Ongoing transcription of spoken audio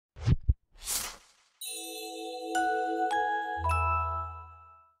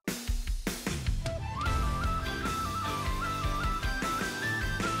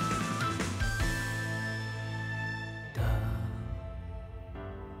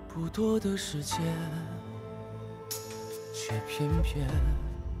不多的时间，却偏偏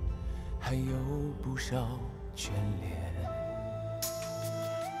还有不少眷恋。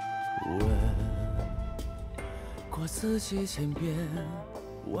问过自己千遍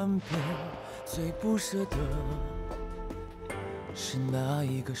万遍，最不舍得是那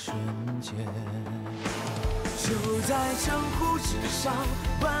一个瞬间。就在江湖之上，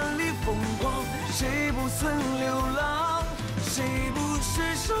万里风光，谁不曾流浪？谁不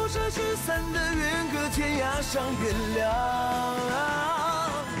是守着聚散的缘，隔天涯上原谅？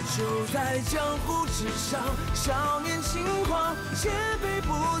就在江湖之上，少年轻狂，千杯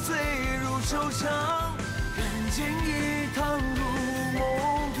不醉如愁肠。人间一趟如梦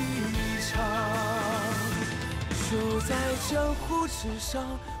一场。就在江湖之上，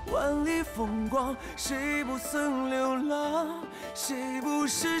万里风光，谁不曾流浪？谁不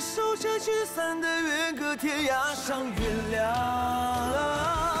是守着聚散的缘，隔天涯上原谅？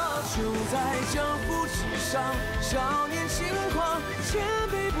就在江湖之上，少年轻狂，千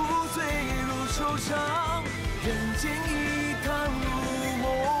杯不醉如愁肠。人间一趟如梦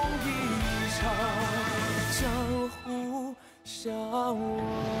一场，江湖相望。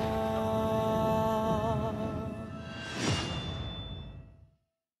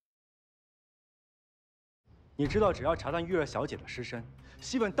你知道，只要查探玉儿小姐的尸身，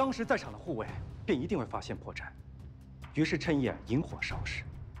西问当时在场的护卫，便一定会发现破绽。于是趁夜引火烧尸。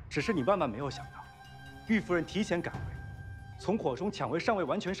只是你万万没有想到，玉夫人提前赶回，从火中抢回尚未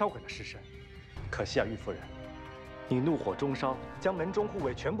完全烧毁的尸身。可惜啊，玉夫人，你怒火中烧，将门中护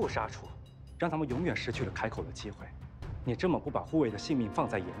卫全部杀除，让他们永远失去了开口的机会。你这么不把护卫的性命放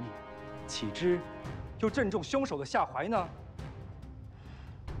在眼里，岂知又正中凶手的下怀呢？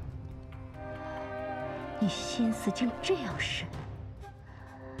你心思竟这样深。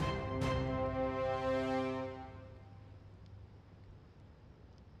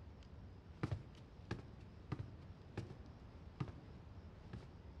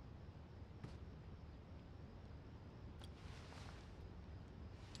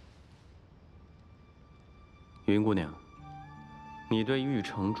云姑娘，你对玉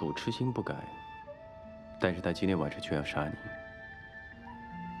城主痴心不改，但是他今天晚上却要杀你。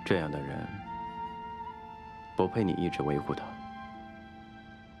这样的人，不配你一直维护他。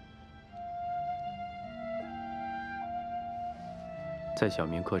在小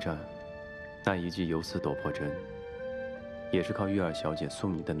明客栈，那一记游丝夺魄针，也是靠玉儿小姐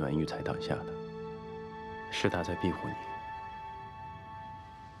送你的暖玉才挡下的，是她在庇护你。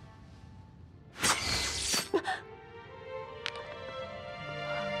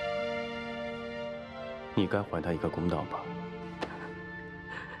 你该还他一个公道吧。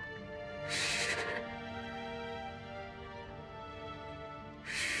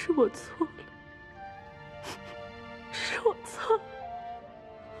是我错了，是我错了。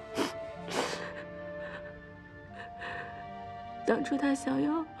当初他想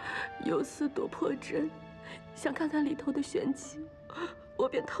要游丝夺魄针，想看看里头的玄机，我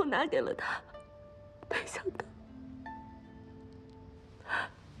便偷拿给了他，没想到。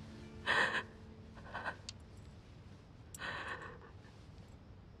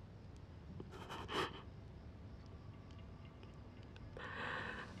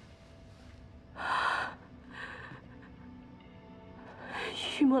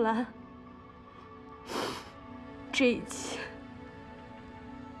 玉墨兰，这一切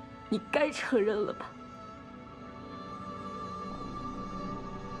你该承认了吧？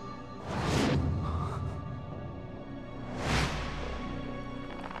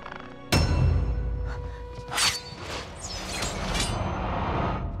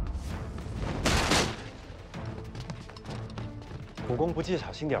武功不济，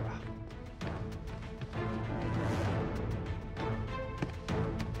小心点吧。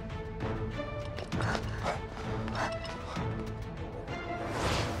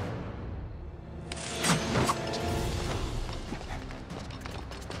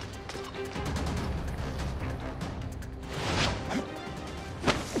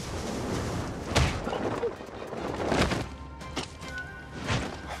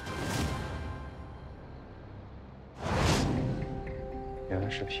 原来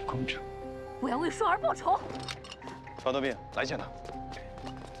是皮工者，我要为双儿报仇。曹德斌，来见他。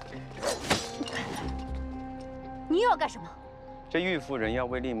你又要干什么？这玉夫人要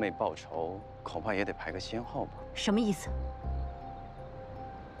为丽妹报仇，恐怕也得排个先后吧？什么意思？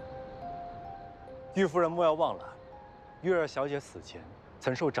玉夫人莫要忘了，玉儿小姐死前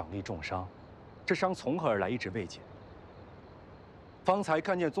曾受掌力重伤，这伤从何而来，一直未解。方才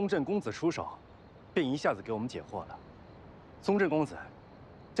看见宗正公子出手，便一下子给我们解惑了。宗正公子。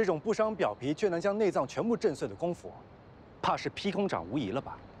 这种不伤表皮却能将内脏全部震碎的功夫，怕是劈空掌无疑了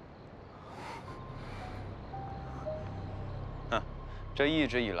吧？这一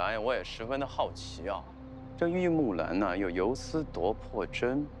直以来我也十分的好奇啊，这玉木兰呢又由丝夺破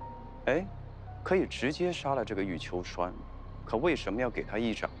针，哎，可以直接杀了这个玉秋川，可为什么要给他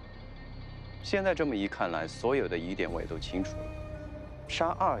一掌？现在这么一看来，所有的疑点我也都清楚了。杀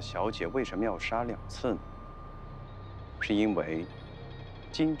二小姐为什么要杀2次呢？是因为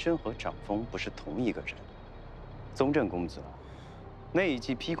金针和掌风不是同一个人。宗正公子，那一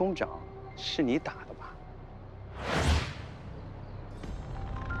记劈弓掌是你打的吧？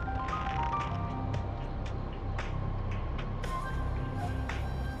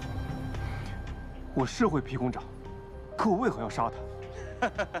我是会劈弓掌，可我为何要杀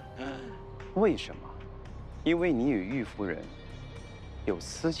他？为什么？因为你与玉夫人有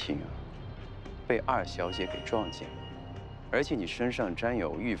私情啊，被二小姐给撞见了，而且你身上沾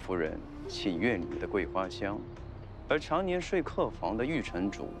有玉夫人请愿里的桂花香，而常年睡客房的玉城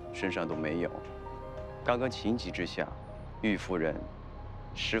主身上都没有。刚刚情急之下，玉夫人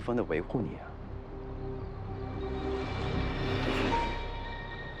十分的维护你啊。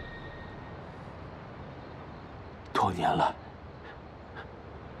多年了，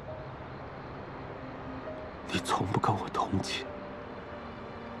你从不跟我同寝，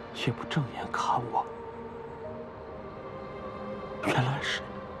也不正眼看我。原来是……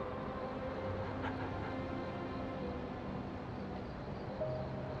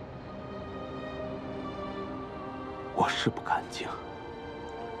我是不干净，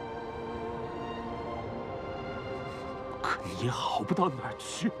可你也好不到哪儿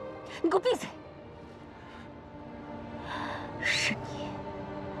去。你给我闭嘴！是你，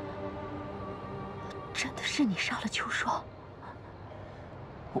真的是你杀了秋霜？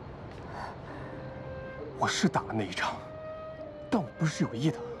我是打了那一仗，但我不是有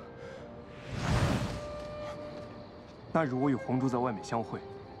意的。那日我与红珠在外面相会，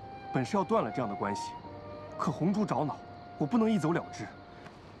本是要断了这样的关系，可红珠着恼，我不能一走了之，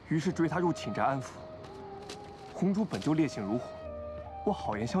于是追她入寝宅安抚。红珠本就烈性如火，我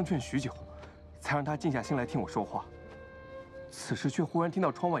好言相劝许久，才让她静下心来听我说话。此时却忽然听到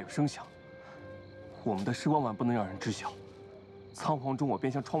窗外有声响，我们的事万万不能让人知晓。仓皇中，我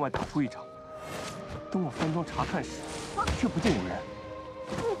便向窗外打出一掌。等我翻窗查看时，却不见有人。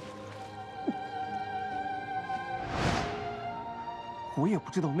我也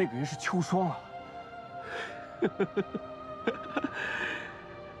不知道那个人是秋霜啊。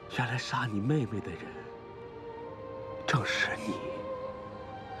原来杀你妹妹的人，正是你。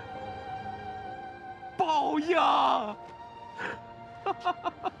宝呀！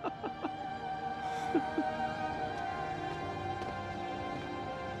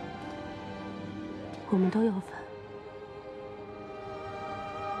我们都有份。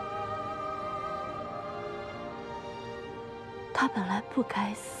他本来不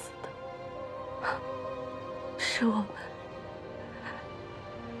该死的，是我们，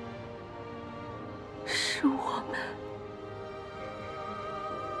是我们，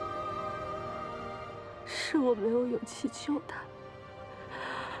是我没有勇气救他，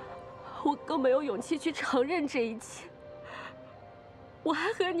我更没有勇气去承认这一切。我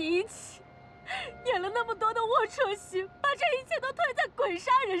还和你一起演了那么多的龌龊戏，把这一切都推在鬼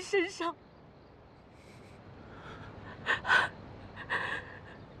杀人身上。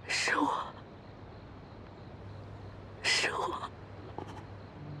是我，是我。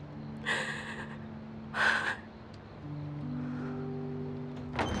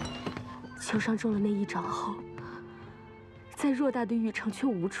秋霜中了那一掌后，在偌大的玉城却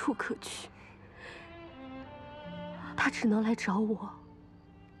无处可去，他只能来找我，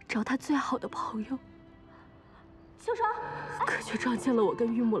找他最好的朋友。秋霜，可却撞见了我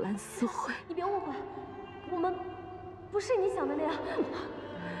跟玉木兰私会。你别误会，我们不是你想的那样。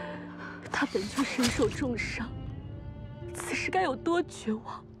他本就身受重伤，此时该有多绝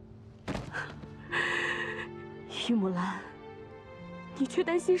望！玉木兰，你却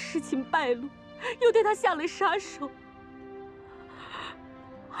担心事情败露，又对他下了杀手。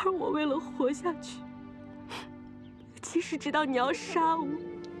而我为了活下去，即使知道你要杀我，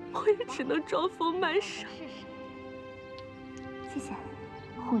我也只能装疯卖傻。谢谢，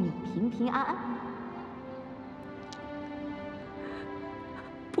护你平平安安。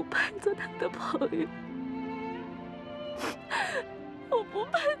不配做他的朋友，我不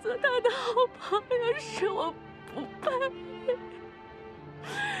配做他的好朋友，是我不配。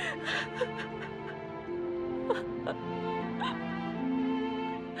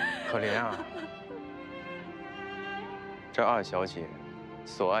可怜啊，这二小姐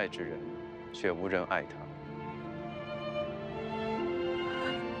所爱之人，却无人爱她。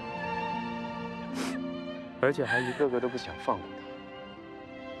而且还一个个都不想放过她。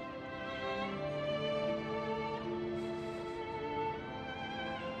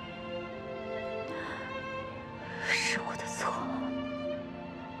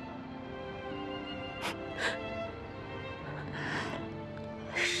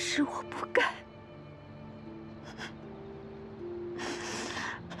是我不该。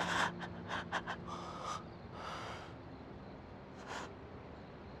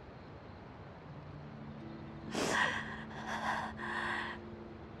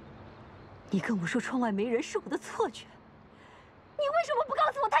你跟我说窗外没人是我的错觉，你为什么不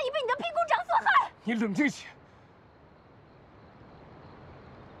告诉我他已被你的聘公长所害？你冷静些。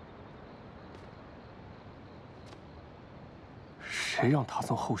谁让他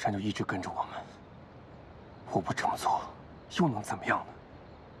从后山就一直跟着我们？我不这么做，又能怎么样呢？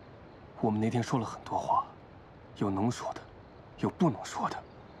我们那天说了很多话，有能说的，有不能说的。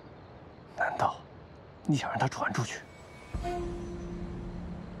难道你想让他传出去？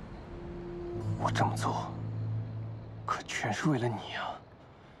我这么做，可全是为了你啊！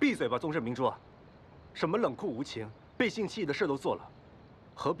闭嘴吧，宗正明珠！什么冷酷无情、背信弃义的事都做了，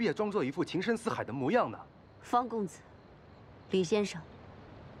何必装作一副情深似海的模样呢？方公子，李先生，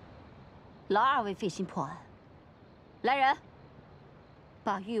劳二位费心破案。来人，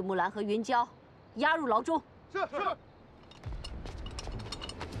把玉木兰和云娇押入牢中。是。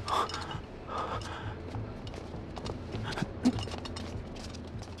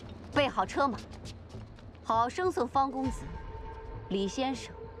备好车马，好生送方公子、李先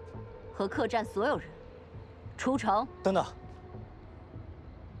生和客栈所有人出城。等等，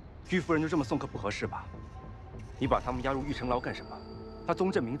玉夫人就这么送客不合适吧？你把他们押入玉城牢干什么？那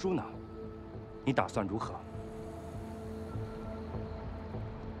宗正明珠呢？你打算如何？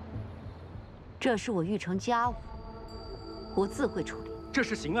这是我玉城家务，我自会处理。这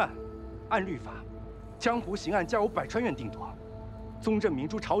是刑案，按律法，江湖刑案交由百川院定夺。宗正明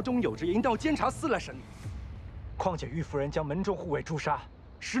珠朝中有职，应当由监察司来审理。况且玉夫人将门中护卫诛杀，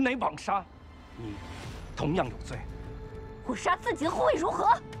实乃枉杀，你同样有罪。我杀自己的护卫如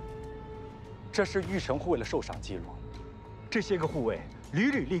何？这是玉城护卫的受赏记录，这些个护卫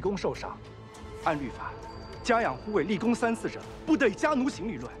屡屡立功受赏，按律法，家养护卫立功3次者，不得以家奴刑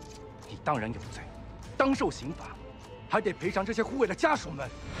理论。你当然有罪，当受刑罚，还得赔偿这些护卫的家属们。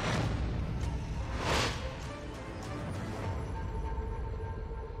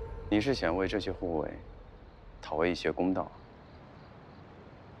你是想为这些护卫讨回一些公道？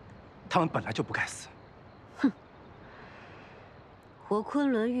他们本来就不该死。哼！我昆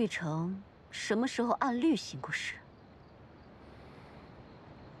仑玉城什么时候按律行过事？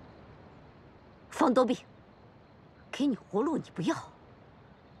方多病，给你活路你不要，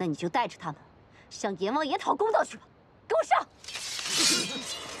那你就带着他们向阎王爷讨公道去吧！给我上！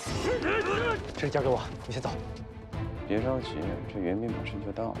这交给我，你先走。别着急，这援兵马上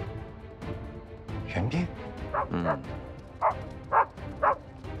就到了。援兵？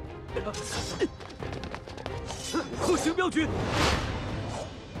后行镖局。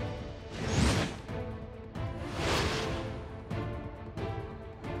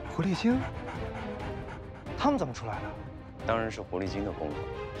狐狸精？他们怎么出来的？当然是狐狸精的功夫。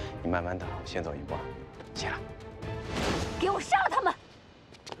你慢慢打，我先走一步啊。起来。给我杀了他们！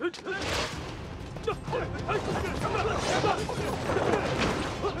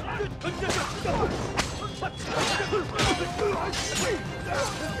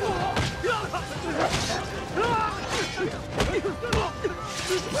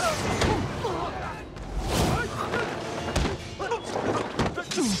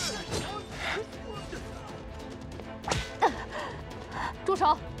住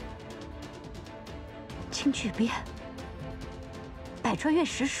手！请举鞭，百川院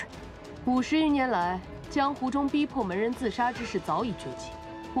实水。 50余年来，江湖中逼迫门人自杀之事早已绝迹。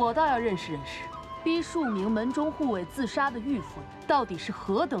我倒要认识认识，逼数名门中护卫自杀的玉夫人，到底是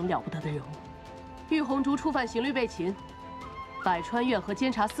何等了不得的人物？玉红烛触犯刑律被擒，百川院和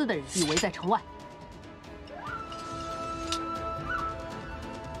监察司的人已围在城外。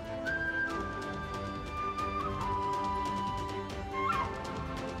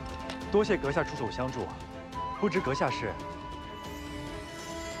多谢阁下出手相助，不知阁下是？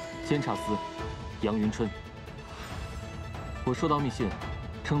 监察司杨云春，我收到密信，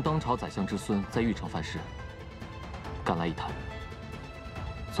称当朝宰相之孙在玉城犯事，赶来一探。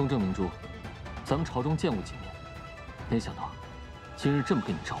宗正明珠，咱们朝中见过几面，没想到今日这么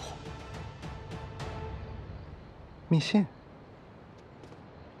跟你招呼。密信？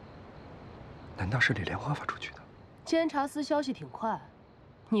难道是李莲花发出去的？监察司消息挺快，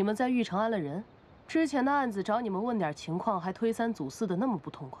你们在玉城安了人，之前的案子找你们问点情况，还推三阻四的那么不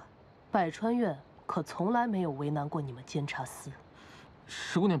痛快。 百川院可从来没有为难过你们监察司。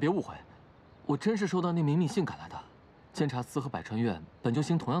石姑娘别误会，我真是收到那名密信赶来的。监察司和百川院本就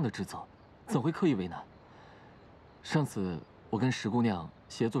行同样的职责，怎会刻意为难？上次我跟石姑娘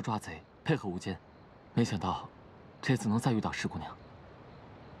协作抓贼，配合无间，没想到这次能再遇到石姑娘。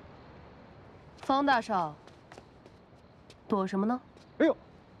方大少，躲什么呢？哎呦，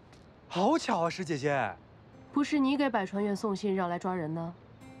好巧啊，石姐姐！不是你给百川院送信让来抓人的，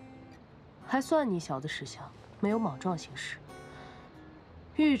还算你小子识相，没有莽撞行事。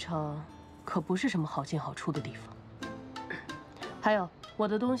玉城可不是什么好进好出的地方。还有，我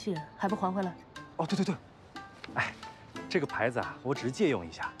的东西还不还回来？哦，对对对，哎，这个牌子啊，我只是借用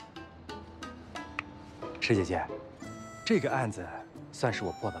一下。石姐姐，这个案子算是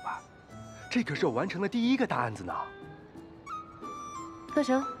我破的吧？这可是我完成的第1个大案子呢。那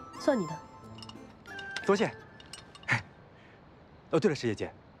行，算你的。多谢。哦，对了，石姐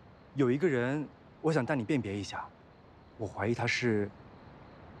姐，有一个人，我想带你辨别一下，我怀疑他是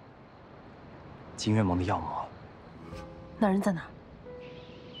金月盟的药魔。那人在哪儿？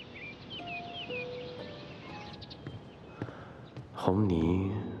红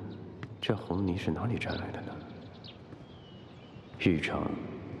泥，这红泥是哪里摘来的呢？玉城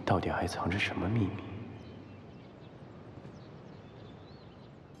到底还藏着什么秘密？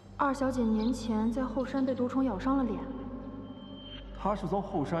二小姐年前在后山被毒虫咬伤了脸，她是从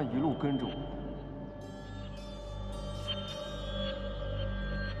后山一路跟着我。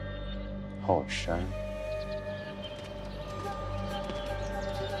后山。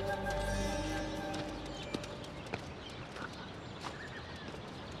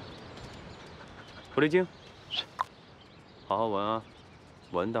狐狸精，好好闻啊，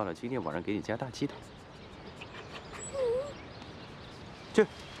闻到了，今天晚上给你加大鸡头。去。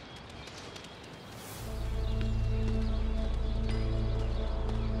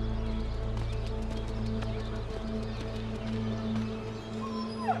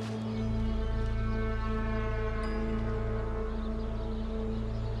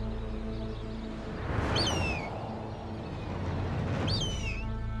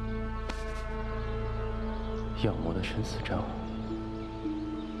药魔的生死账，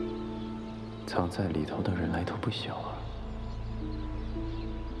藏在里头的人来头不小啊。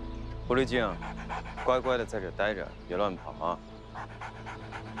狐狸精，乖乖的在这待着，别乱跑啊！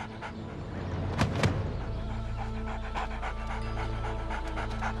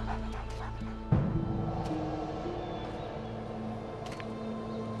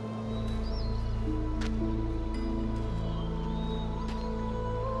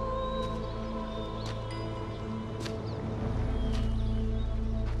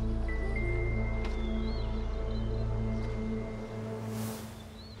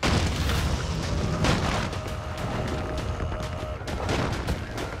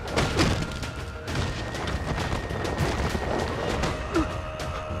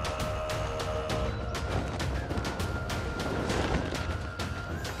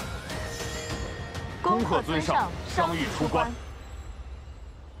恭贺尊上伤愈出关。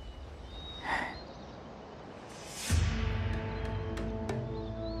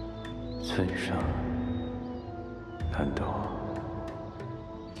尊上，难道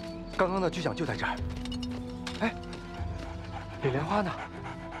刚刚的巨响就在这儿？哎，李莲花呢？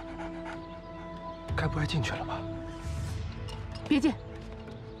该不会进去了吧？别进，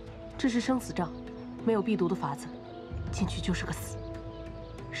这是生死账，没有避毒的法子，进去就是个死，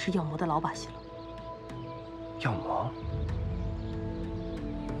是药魔的老把戏了。药魔？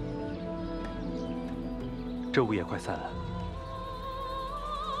这雾也快散了。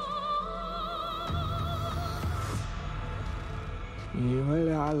你们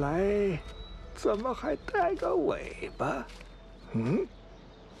俩来，怎么还带个尾巴？嗯？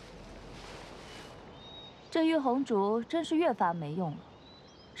这玉红烛真是越发没用了，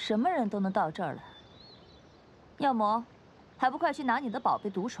什么人都能到这儿来。药魔，还不快去拿你的宝贝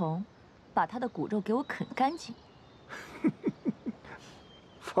毒虫，把它的骨肉给我啃干净！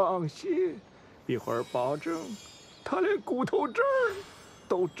放心，一会儿保证，他连骨头汁儿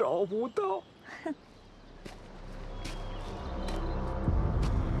都找不到。哼。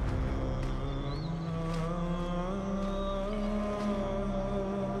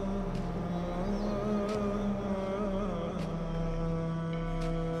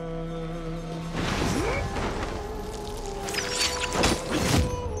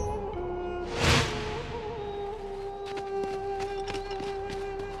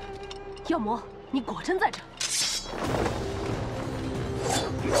药魔，你果真在这！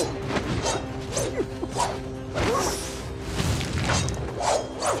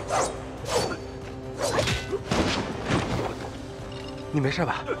你没事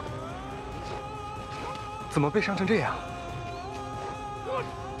吧？怎么被伤成这样？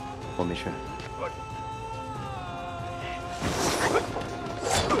我没事。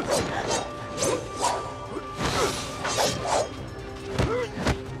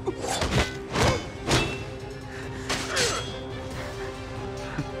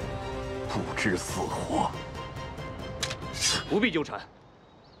不知死活。不必纠缠。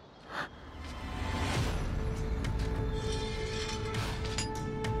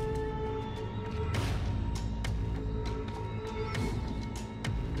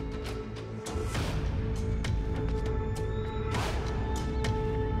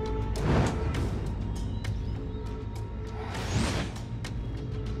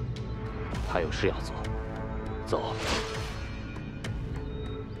还有事要做，走。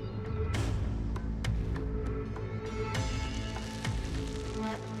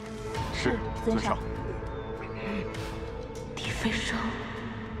是，尊上。狄飞升，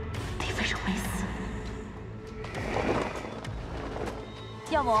狄飞升没死。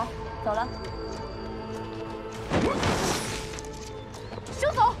药魔，走了。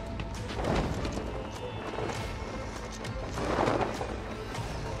休走！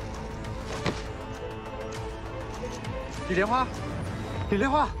李莲花，李莲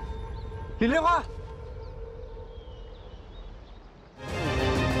花，李莲花！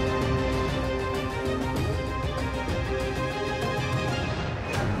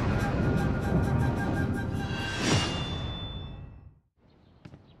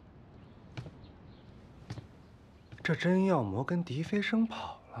这真药魔跟狄飞升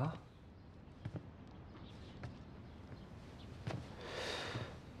跑了。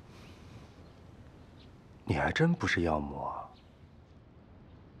你还真不是药魔。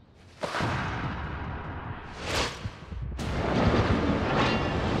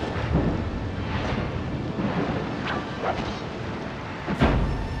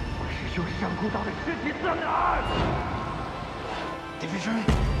我师兄香菇岛的尸体在哪儿？狄飞升，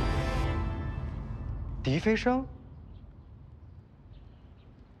狄飞升。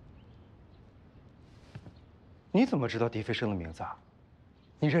 你怎么知道狄飞升的名字啊？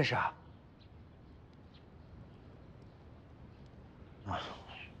你认识啊？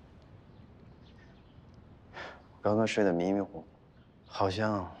刚刚睡得迷迷糊糊，好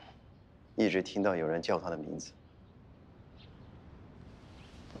像一直听到有人叫他的名字。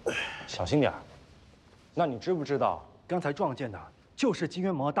小心点儿。那你知不知道刚才撞见的就是金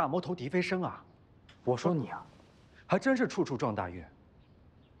元盟的大魔头狄飞升啊？我说你啊，还真是处处撞大运。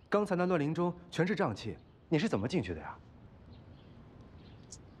刚才那乱林中全是瘴气。 你是怎么进去的呀？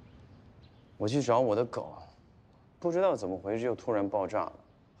我去找我的狗，不知道怎么回事又突然爆炸了，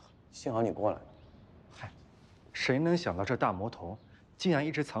幸好你过来了。嗨，谁能想到这大魔头竟然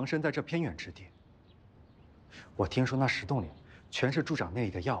一直藏身在这偏远之地？我听说那石洞里全是助长内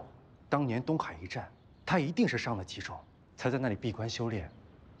力的药物，当年东海一战，他一定是伤了极重，才在那里闭关修炼。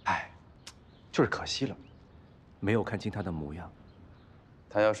哎，就是可惜了，没有看清他的模样。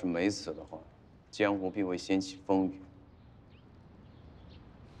他要是没死的话。 江湖必会掀起风雨。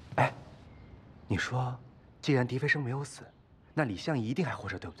哎，你说，既然狄飞升没有死，那李相夷一定还活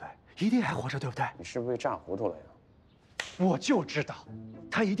着，对不对？一定还活着，对不对？你是不是被炸糊涂了呀？我就知道，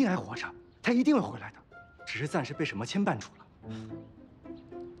他一定还活着，他一定会回来的，只是暂时被什么牵绊住了。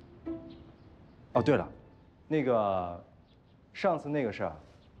哦，对了，那个，上次那个事儿，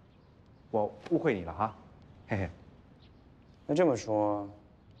我误会你了哈，嘿嘿。那这么说。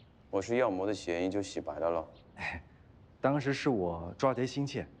 我是药魔的嫌疑就洗白了喽。当时是我抓贼心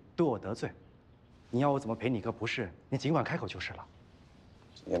切，对我得罪，你要我怎么赔你个不是？你尽管开口就是了。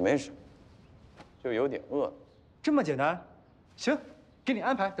也没什么，就有点饿了。这么简单？行，给你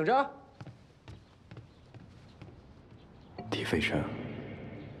安排，等着啊。狄飞升，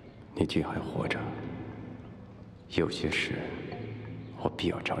你既还活着，有些事我必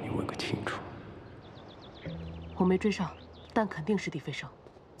要找你问个清楚。我没追上，但肯定是狄飞升。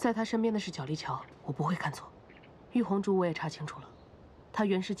 在他身边的是角力桥，我不会看错。玉红珠我也查清楚了，他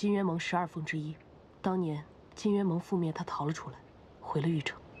原是金渊盟12凤之一，当年金渊盟覆灭，他逃了出来，回了玉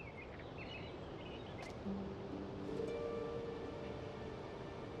城。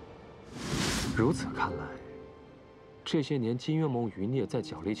如此看来，这些年金渊盟余孽在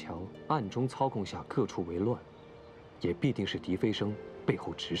角力桥暗中操控下各处为乱，也必定是狄飞升背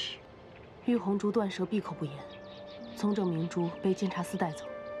后指使。玉红珠断舌闭口不言，宗正明珠被监察司带走。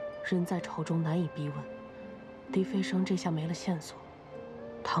 人在朝中难以逼问，狄飞升这下没了线索。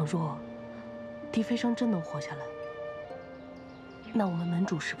倘若狄飞升真能活下来，那我们门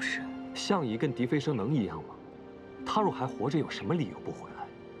主是不是？相夷跟狄飞升能一样吗？他若还活着，有什么理由不回来？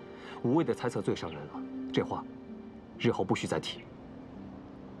无谓的猜测最伤人了，这话日后不许再提。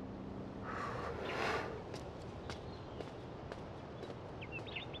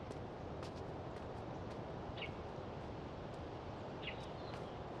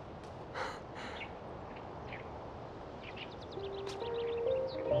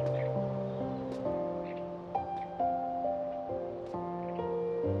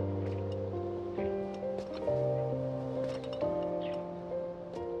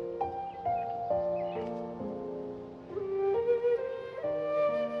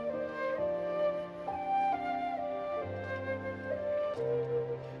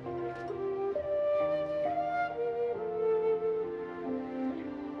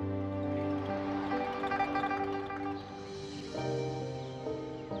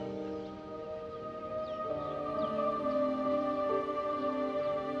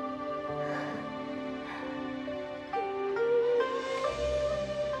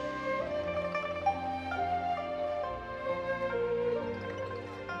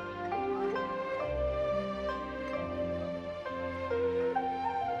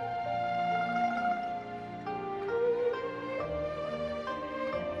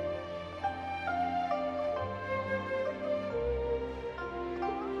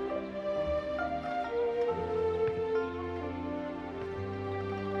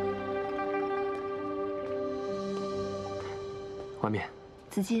外面。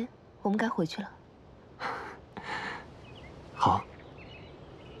子金，我们该回去了。好，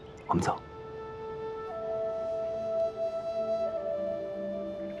我们走。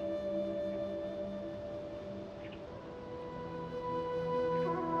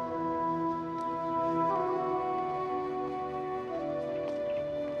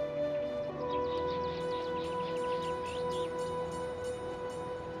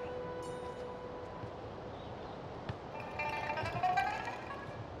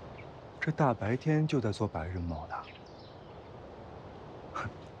这大白天就在做白日梦呢。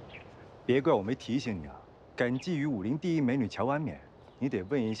别怪我没提醒你啊！感激于武林第一美女乔安冕，你得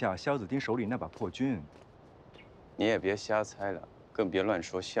问一下萧子丁手里那把破军。你也别瞎猜了，更别乱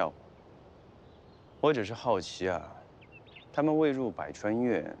说笑话。我只是好奇啊，他们未入百川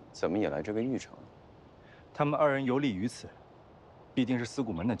岳，怎么也来这个玉城？他们二人游历于此，必定是四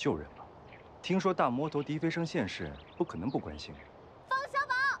顾门的旧人嘛。听说大魔头笛飞声现世，不可能不关心。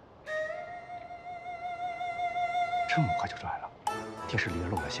 这么快就来了，电视里也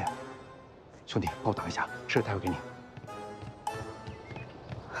露了馅。兄弟，帮我挡一下，事待会给你。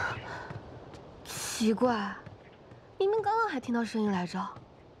奇怪，明明刚刚还听到声音来着。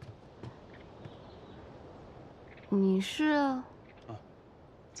你是？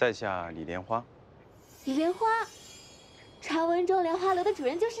在下李莲花。李莲花，传闻中莲花楼的主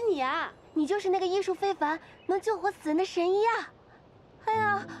人就是你啊！你就是那个医术非凡、能救活死人的神医啊！哎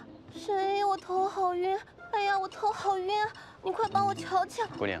呀，神医，我头好晕。 哎呀，我头好晕，你快帮我瞧瞧。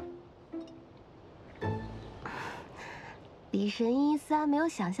姑娘，李神医虽然没有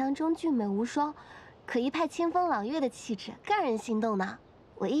想象中俊美无双，可一派清风朗月的气质，更让人心动呢。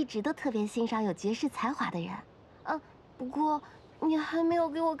我一直都特别欣赏有绝世才华的人。不过你还没有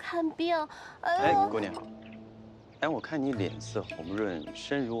给我看病。哎，姑娘，我看你脸色红润，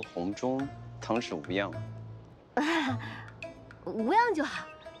身如红钟，当是无恙。无恙就好。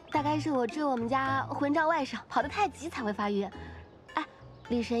 大概是我追我们家混账外甥跑得太急才会发晕。哎，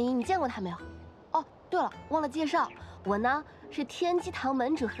李神医，你见过他没有？哦，对了，忘了介绍，我呢是天机堂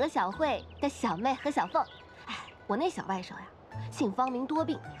门主何小慧的小妹何小凤。哎，我那小外甥呀，姓方名多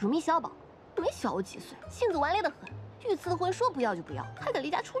病，乳名小宝，没小我几岁，性子顽劣得很。御赐的婚说不要就不要，还得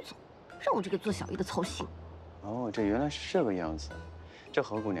离家出走，让我这个做小姨的操心。哦，这原来是这个样子。这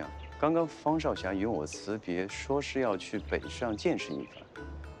何姑娘，刚刚方少侠与我辞别，说是要去北上见识一番。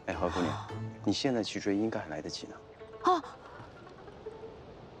 哎，何姑娘，你现在去追应该还来得及呢。哦，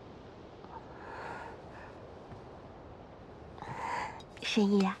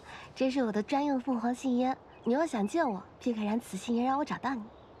神医啊，这是我的专用凤凰信烟，你若想见我，便可燃此信烟，让我找到你。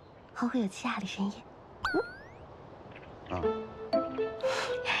后会有期啊，李神医。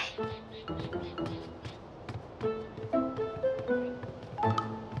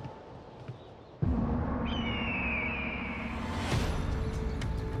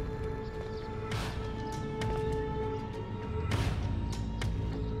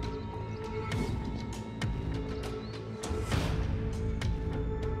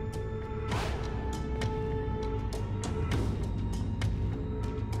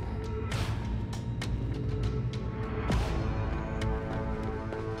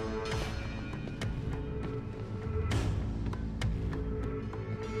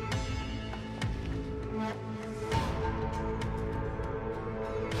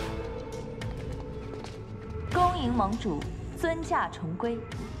恭迎盟主尊驾重归。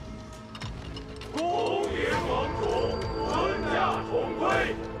恭迎盟主尊驾重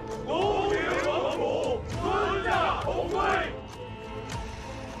归。恭迎盟主尊驾重归。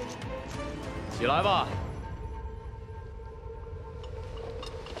起来吧。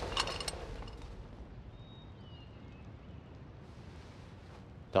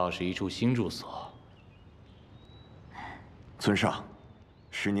倒是一处新住所。尊上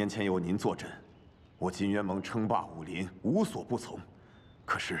，10年前有您坐镇。 我金渊盟称霸武林，无所不从。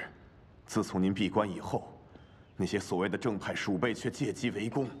可是，自从您闭关以后，那些所谓的正派鼠辈却借机围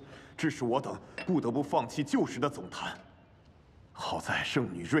攻，致使我等不得不放弃旧时的总坛。好在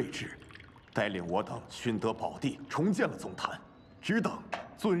圣女睿智，带领我等寻得宝地，重建了总坛，只等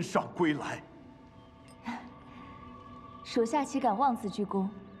尊上归来。属下岂敢妄自居功？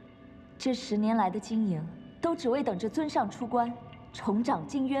这10年来的经营，都只为等着尊上出关，重掌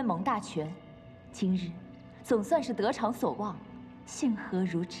金渊盟大权。 今日总算是得偿所望，幸何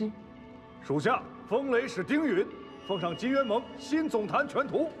如之？属下风雷使丁允奉上金渊盟新总坛全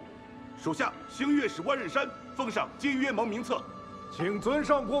图。属下星月使万仞山奉上金渊盟名册，请尊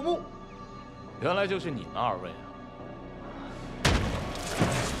上过目。原来就是你们2位啊！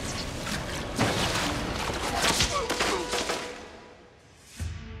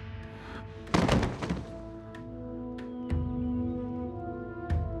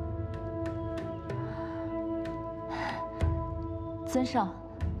尊上，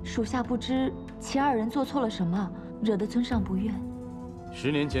属下不知其二人做错了什么，惹得尊上不悦。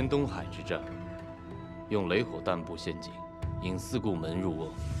10年前东海之战，用雷火弹布陷阱，引四顾门入瓮，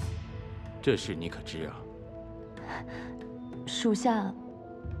这事你可知啊？属下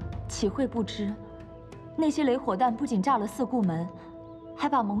岂会不知？那些雷火弹不仅炸了四顾门，还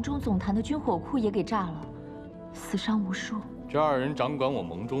把盟中总坛的军火库也给炸了，死伤无数。这2人掌管我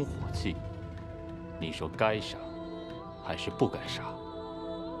盟中火器，你说该杀，还是不该杀？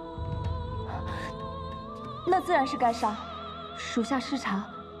那自然是该杀。属下失察，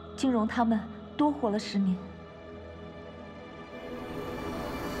金荣他们多活了10年。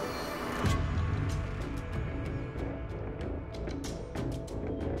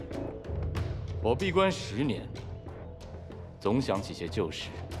我闭关10年，总想起些旧事，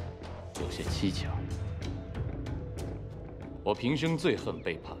有些蹊跷。我平生最恨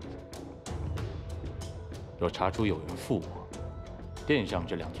背叛，若查出有人负我，殿上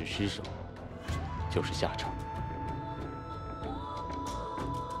这2具尸首就是下场。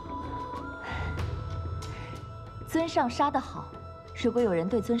尊上杀得好，如果有人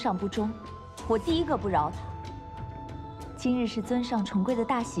对尊上不忠，我第一个不饶他。今日是尊上重归的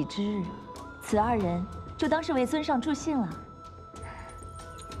大喜之日，此2人就当是为尊上助兴了。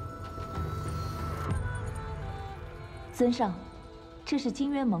尊上，这是金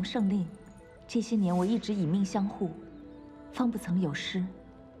渊盟圣令，这些年我一直以命相护，方不曾有失。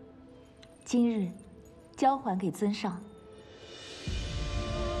今日交还给尊上。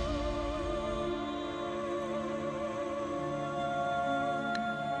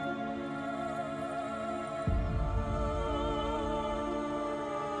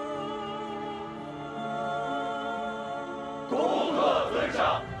恭贺尊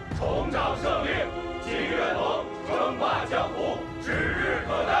上重掌圣令，金渊盟称霸江湖指日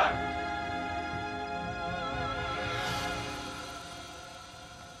可待。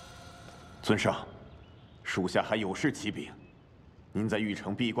尊上，属下还有事启禀。您在玉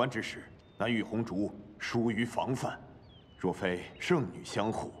城闭关之时，那玉红烛疏于防范，若非圣女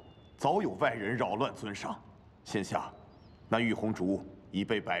相护，早有外人扰乱尊上。现下，那玉红烛已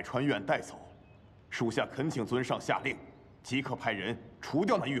被百川院带走，属下恳请尊上下令，即刻派人除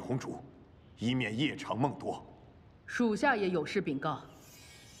掉那玉红烛，以免夜长梦多。属下也有事禀告：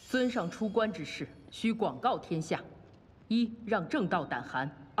尊上出关之事，需广告天下：一，让正道胆寒；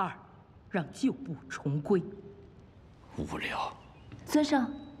二，让旧部重归。无聊。尊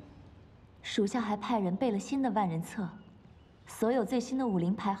上，属下还派人备了新的万人册，所有最新的武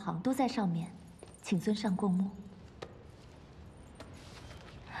林排行都在上面，请尊上过目。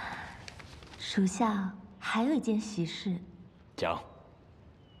属下还有一件喜事。讲。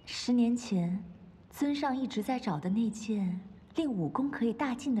10年前，尊上一直在找的那件令武功可以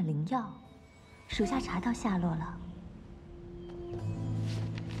大进的灵药，属下查到下落了。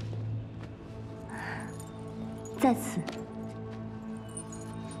在此。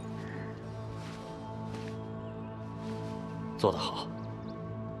做得好，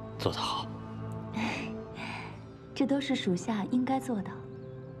做得好。这都是属下应该做的。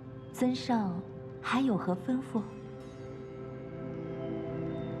尊上还有何吩咐？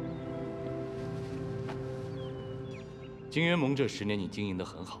金渊盟这10年你经营得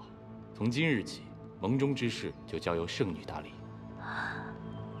很好，从今日起，盟中之事就交由圣女打理。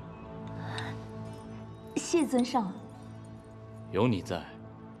谢尊上。有你在，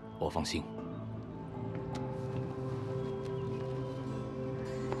我放心。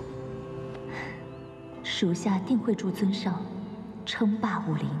属下定会助尊上称霸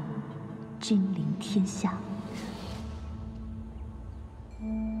武林，君临天下。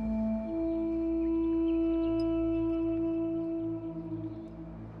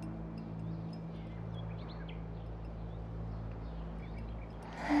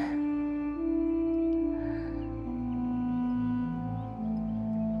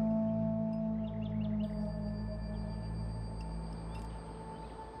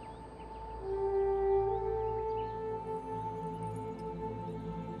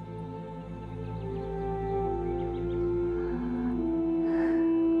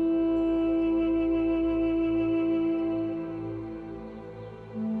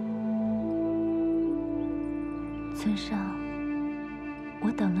尊上，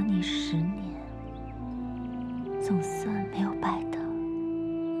我等了你10年，总算没有白等。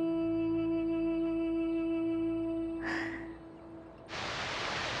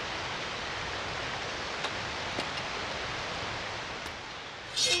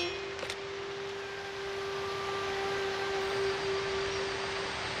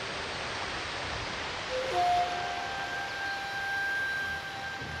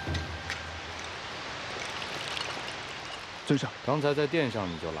尊上，刚才在殿上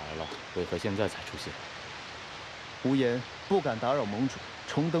你就来了，为何现在才出现？无言不敢打扰盟主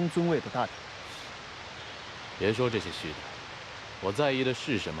重登尊位的大典。别说这些虚的，我在意的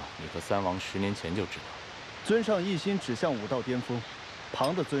是什么，你和三王10年前就知道。尊上一心只向武道巅峰，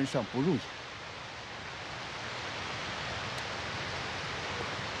旁的尊上不入眼。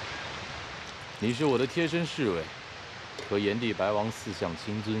你是我的贴身侍卫，和炎帝白王4相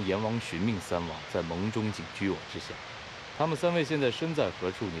亲尊、阎王寻命3王在盟中仅居我之下。他们3位现在身在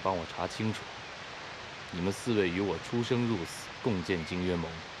何处？你帮我查清楚。你们4位与我出生入死，共建金渊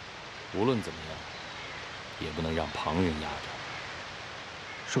盟。无论怎么样，也不能让旁人压着。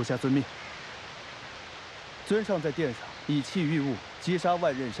属下遵命。尊上在殿上以气御物，击杀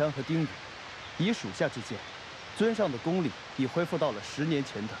万仞山和丁羽。以属下之见，尊上的功力已恢复到了10年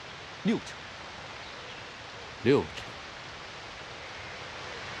前的6成。6成。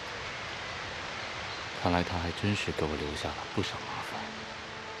看来他还真是给我留下了不少麻烦。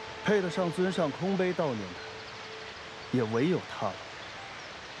配得上尊上空杯悼念的，也唯有他了。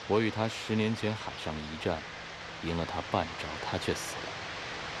我与他10年前海上一战，赢了他半招，他却死了。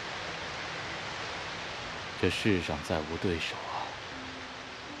这世上再无对手啊！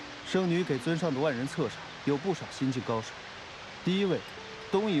圣女给尊上的万人册上有不少新晋高手。第1位，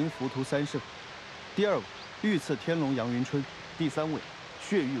东瀛浮屠3圣；第2位，御赐天龙杨云春；第3位，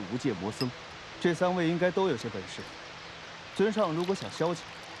血域无界魔僧。这3位应该都有些本事。尊上如果想消解，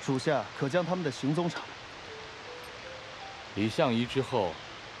属下可将他们的行踪查来。李相夷之后，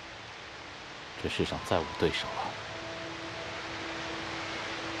这世上再无对手了。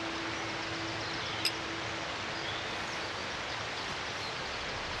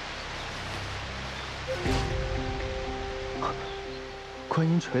观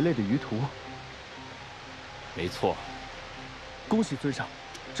音垂泪的余途。没错。恭喜尊上，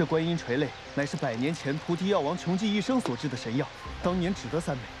这观音垂泪乃是100年前菩提药王穷尽一生所制的神药，当年只得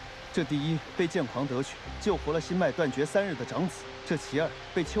3枚。这第1被剑狂得取，救活了心脉断绝3日的长子；这其2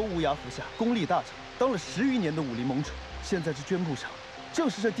被秋无涯服下，功力大涨，当了10余年的武林盟主。现在这绢布上，正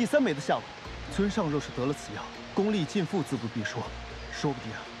是这第3枚的下落。尊上若是得了此药，功力尽复自不必说，说不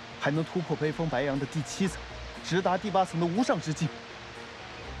定还能突破悲风白杨的第7层，直达第8层的无上之境。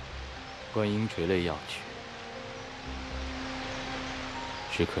观音垂泪要取，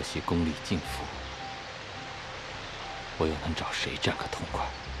只可惜功力尽复，我又能找谁占个痛快？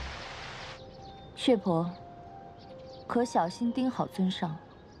血婆，可小心盯好尊上，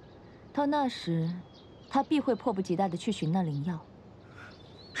到那时，他必会迫不及待地去寻那灵药。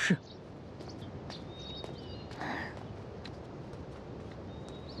是。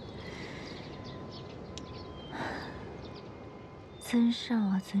尊上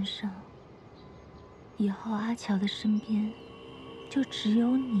啊，尊上，以后阿乔的身边就只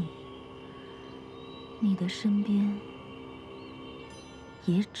有你，你的身边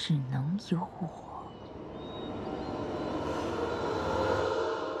也只能有我。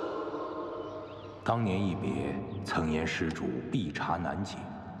当年一别，曾言施主必察难解，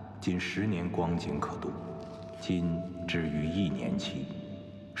仅10年光景可度，今至于1年期，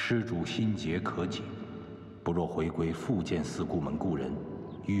施主心结可解，不若回归复见四顾门故人，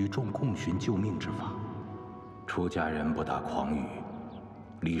与众共寻救命之法。出家人不大狂语，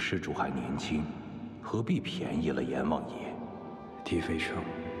李施主还年轻，何必便宜了阎王爷？笛飞声，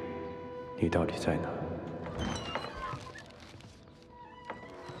你到底在哪？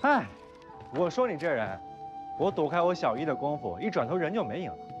哎，我说你这人，我躲开我小姨的功夫，一转头人就没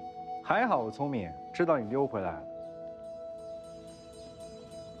影了。还好我聪明，知道你溜回来了。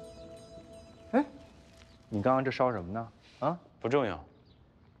哎，你刚刚这烧什么呢？啊，不重要。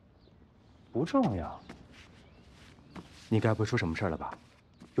不重要。你该不会出什么事了吧？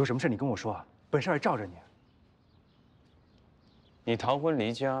有什么事你跟我说，本少爷罩着你。你逃婚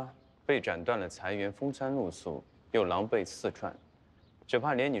离家，被斩断了财源，风餐露宿，又狼狈四窜，只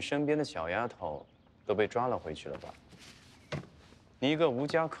怕连你身边的小丫头都被抓了回去了吧？你一个无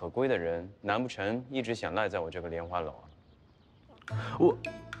家可归的人，难不成一直想赖在我这个莲花楼啊？我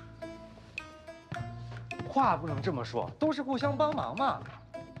话不能这么说，都是互相帮忙嘛。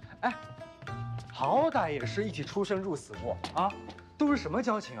哎，好歹也是一起出生入死过啊，都是什么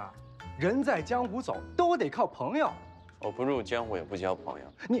交情啊？人在江湖走，都得靠朋友。我不入江湖也不交朋友。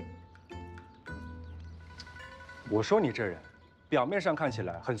我说你这人，表面上看起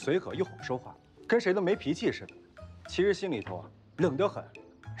来很随和又好说话，跟谁都没脾气似的，其实心里头啊冷得很，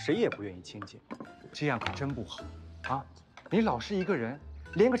谁也不愿意亲近。这样可真不好啊！你老是一个人，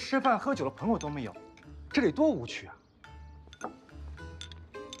连个吃饭喝酒的朋友都没有，这得多无趣啊！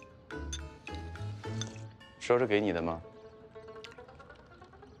收着给你的吗？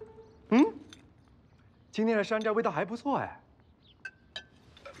嗯，今天的山楂味道还不错哎。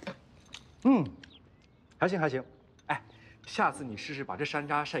还行还行。哎，下次你试试把这山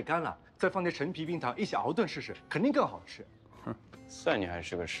楂晒干了，再放点陈皮、冰糖一起熬炖试试，肯定更好吃。哼，算你还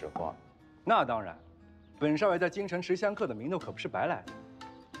是个实话。那当然，本少爷在京城吃香客的名头可不是白来的。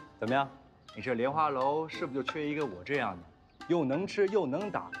怎么样，你这莲花楼是不是就缺一个我这样的，又能吃又能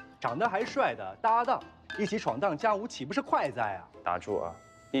打，长得还帅的搭档，一起闯荡江湖，岂不是快哉啊？打住啊！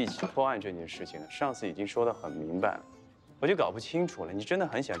一起破案这件事情，上次已经说得很明白了，我就搞不清楚了，你真的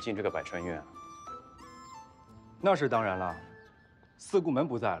很想进这个百川院啊？那是当然了，四顾门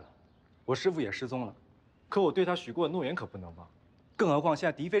不在了，我师父也失踪了，可我对他许过的诺言可不能忘。更何况现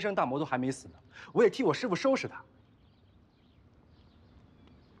在狄飞生大魔头还没死呢，我也替我师父收拾他。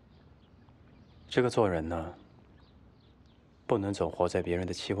这个做人呢，不能总活在别人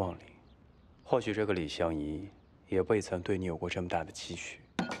的期望里。或许这个李相夷也未曾对你有过这么大的期许。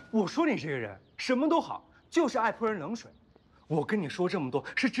我说你这个人什么都好，就是爱泼人冷水。我跟你说这么多，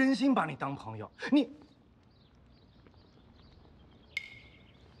是真心把你当朋友。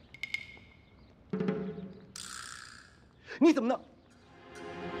你怎么能？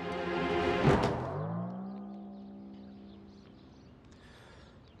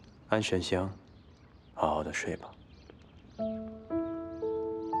安神香，好好的睡吧。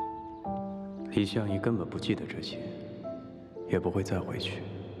李相夷根本不记得这些，也不会再回去。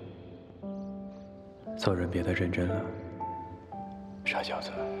做人别太认真了，傻小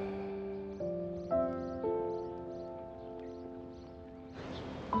子。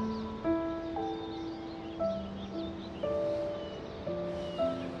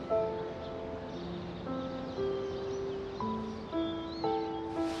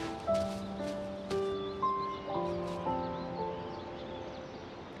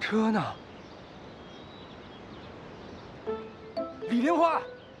车呢？李莲花，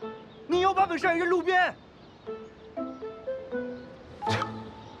你又把本少爷扔路边！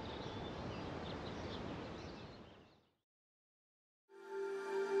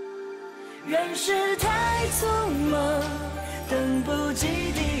人世太匆忙，等不及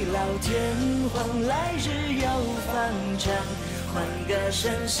地老天荒，来日又方长，换个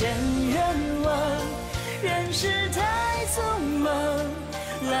神仙愿望。人世太匆忙，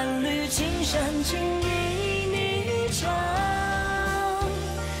褴褛青山情意霓裳，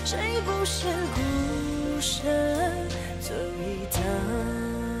谁不是孤身走一趟？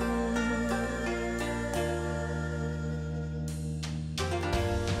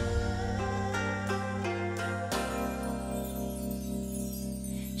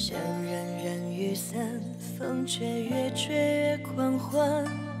想人人雨伞，风吹越吹越狂欢，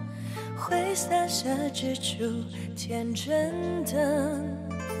挥洒下之处天真的。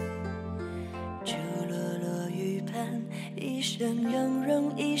一生永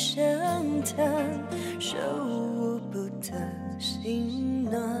容一声叹，手舞不得心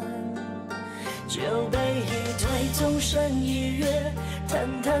暖。酒杯一推，纵身一跃，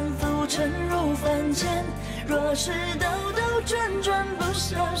坦坦浮沉入凡间。若是兜兜转转，不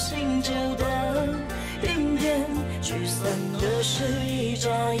小心就当云烟。聚散的是一眨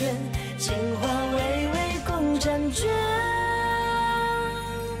眼，情话微微共婵娟。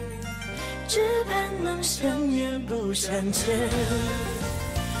只盼能相约不相见，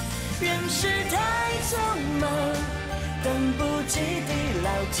人世太匆忙，等不及地老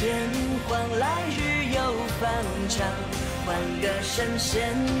天荒，来日又方长，换个神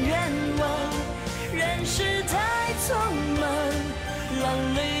仙愿望。人世太匆忙，褴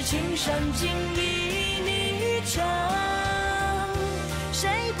褛青山情意霓裳，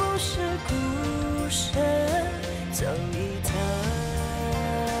谁不是孤身走一趟？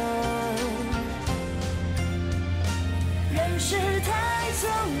人世太匆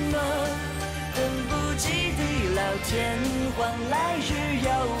忙，等不及地老天荒，来日又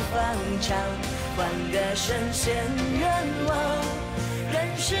方长，换个神仙愿望。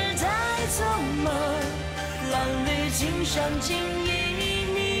人世太匆忙，褴褛青山情意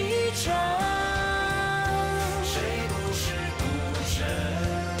霓裳。